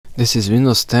This is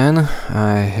Windows 10.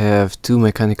 I have two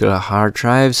mechanical hard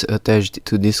drives attached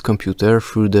to this computer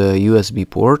through the USB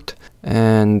port,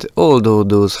 and although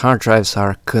those hard drives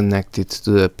are connected to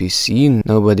the PC,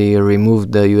 nobody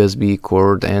removed the USB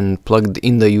cord and plugged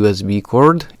in the USB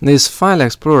cord, this File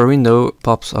Explorer window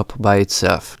pops up by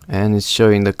itself and it's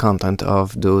showing the content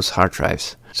of those hard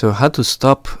drives. So how to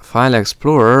stop File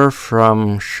Explorer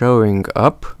from showing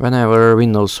up whenever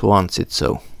Windows wants it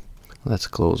so. Let's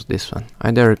close this one.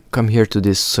 Either come here to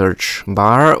this search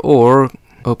bar or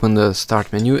open the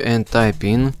start menu and type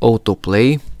in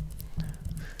AutoPlay.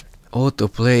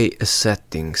 AutoPlay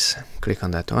settings. Click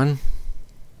on that one.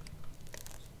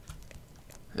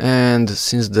 And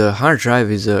since the hard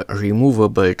drive is a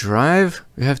removable drive,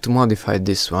 we have to modify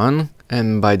this one.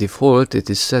 And by default it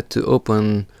is set to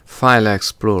open File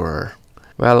Explorer.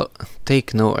 Well,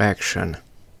 take no action.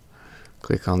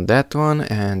 Click on that one,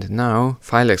 and now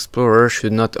File Explorer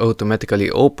should not automatically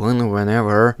open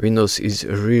whenever Windows is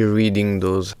rereading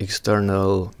those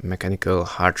external mechanical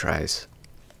hard drives.